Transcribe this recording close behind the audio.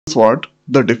what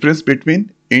the difference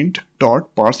between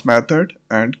int.parse method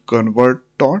and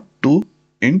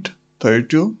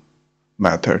convert.to.int32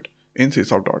 method in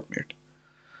C#.NET.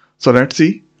 So let's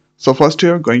see. So first we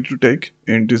are going to take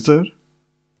integer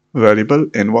variable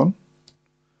n1,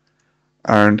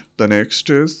 and the next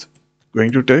is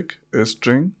going to take a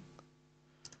string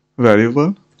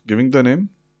variable giving the name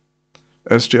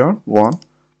str1,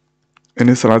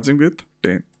 initializing with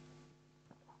 10.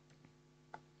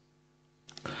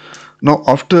 Now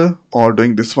after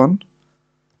doing this one,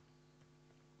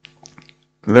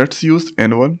 let's use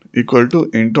n1 equal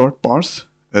to int.parse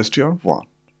str1.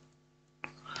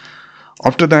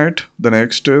 After that, the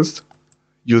next is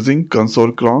using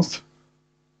console class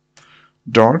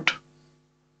dot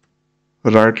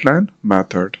writeLine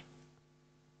method.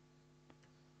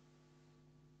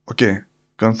 Okay,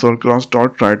 console class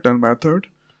dot writeLine method,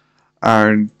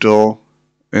 and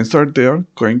inside there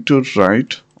going to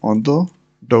write on the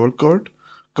double quote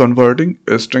converting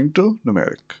a string to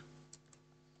numeric.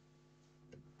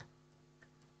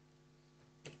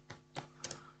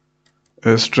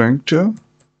 A string to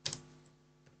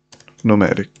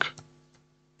numeric.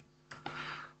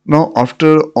 Now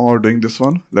after doing this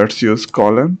one, let's use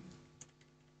colon,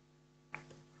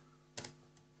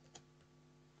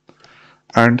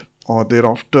 and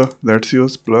thereafter let's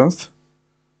use plus,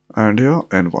 and here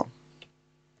n1.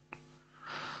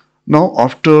 Now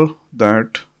after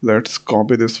that, let's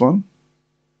copy this one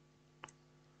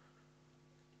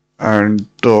and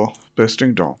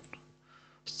pasting down.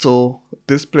 So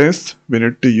this place we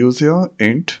need to use here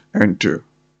int n2,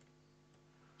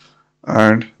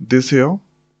 and this here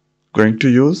going to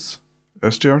use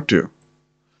str2,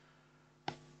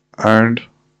 and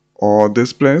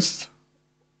this place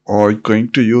going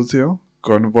to use here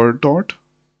convert dot.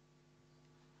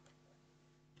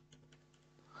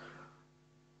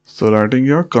 So writing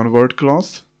here convert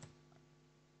class,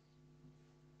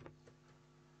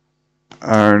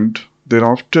 and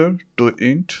thereafter to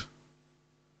int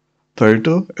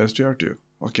 32 str2.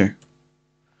 Okay.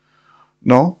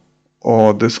 Now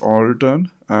this all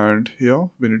return, and here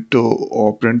we need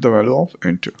to print the value of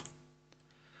n2.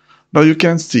 Now you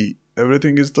can see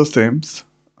everything is the same,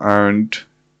 and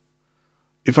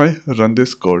if I run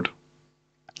this code,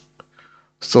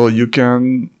 so you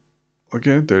can,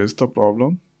 okay, there is the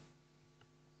problem.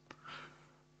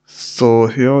 So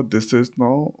here this is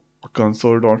now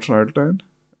console.writeLine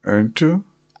n2.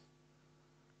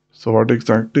 So what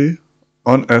exactly?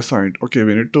 Unassigned. Okay,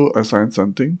 we need to assign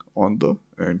something on the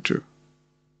n2.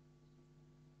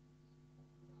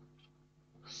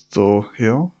 So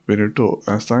here we need to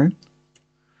assign.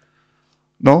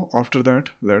 Now after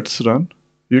that, let's run.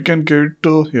 You can get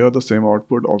to here the same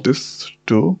output of this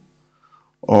two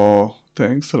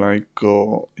things, like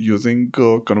using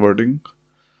converting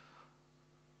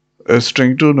a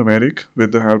string to numeric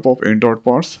with the help of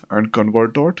int.parse and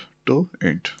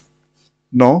convert.to.int.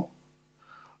 Now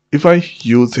if I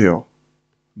use here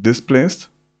this place,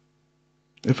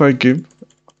 if I give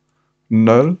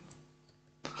null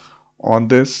on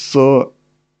this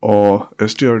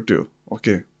str2,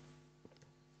 okay,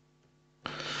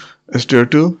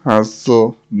 str2 has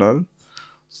null.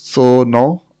 So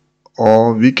now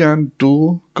we can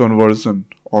do conversion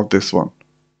of this one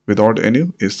without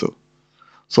any issue.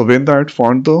 So when that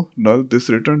found the null, this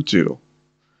returns 0.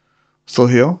 So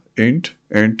here int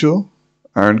n2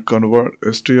 and convert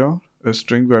a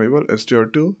string variable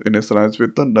str2 initialized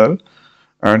with the null,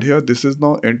 and here this is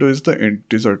now n2 is the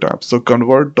integer type. So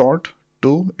convert dot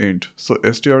to int. So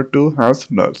str2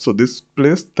 has null. So this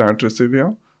place that receive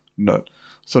here null.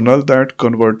 So null that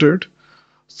converted.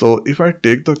 So if I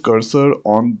take the cursor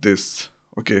on this,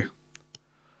 okay,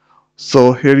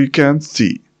 so here you can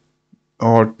see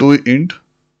to int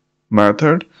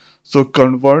method. So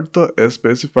convert the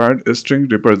specified string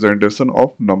representation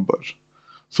of number.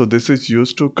 So this is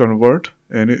used to convert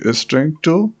any string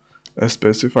to a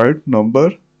specified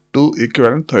number to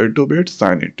equivalent 32-bit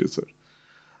signed integer.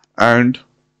 And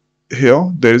here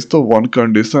there is the one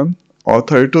condition, or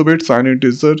 32-bit signed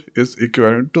integer is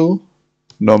equivalent to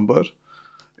number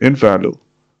in value.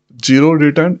 0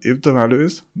 return if the value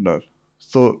is null.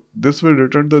 So this will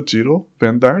return the 0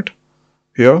 when that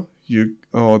here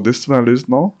this value is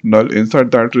now null,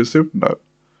 inside that received null.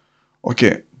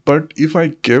 Okay, but if I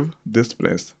give this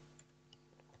place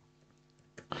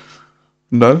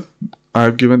null, I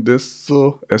have given this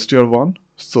str1.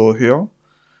 So here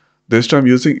this time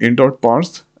using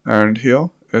int.parse, and here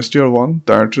str1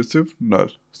 that received null.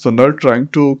 So null trying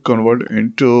to convert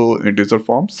into integer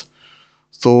forms.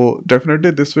 So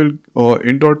definitely this will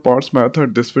int.parse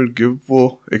method, this will give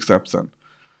exception.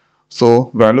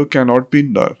 So value cannot be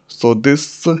null. So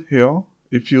this here,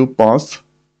 if you pass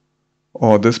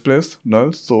or this place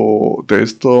null, so there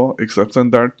is the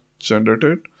exception that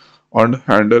generated on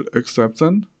handle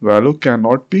exception, value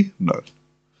cannot be null.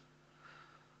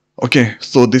 Okay,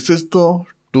 so this is the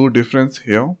two difference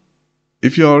here.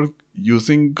 If you are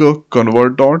using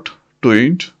convert dot to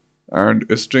int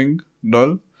and a string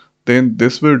null, then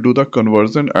this will do the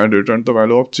conversion and return the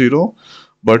value of 0.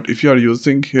 But if you are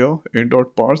using here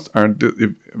int.parse and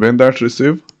when that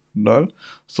receive null,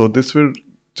 so this will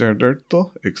generate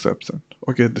the exception.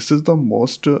 Okay, this is the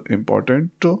most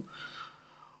important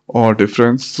or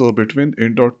difference between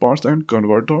int.parse and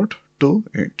convert dot to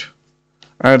int.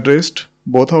 And rest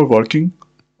both are working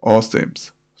or same.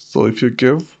 So if you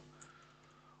give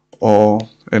or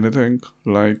anything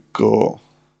like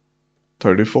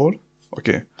 34,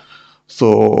 okay,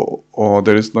 so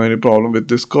there is no any problem with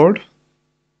this code,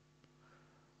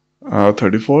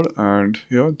 34, and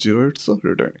here 0 it's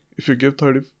returning. If you give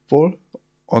 34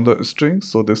 on the string,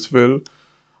 so this will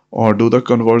do the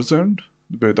conversion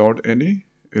without any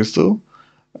issue.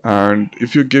 And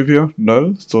if you give here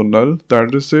null, so null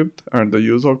that received and the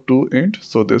use of to int,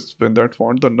 so this when that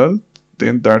found the null,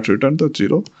 then that return the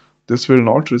 0. This will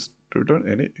not return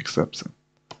any exception.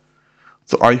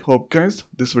 So I hope guys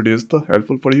this video is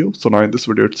helpful for you. So now in this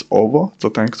video it's over. So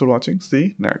thanks for watching. See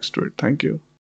you next week. Thank you.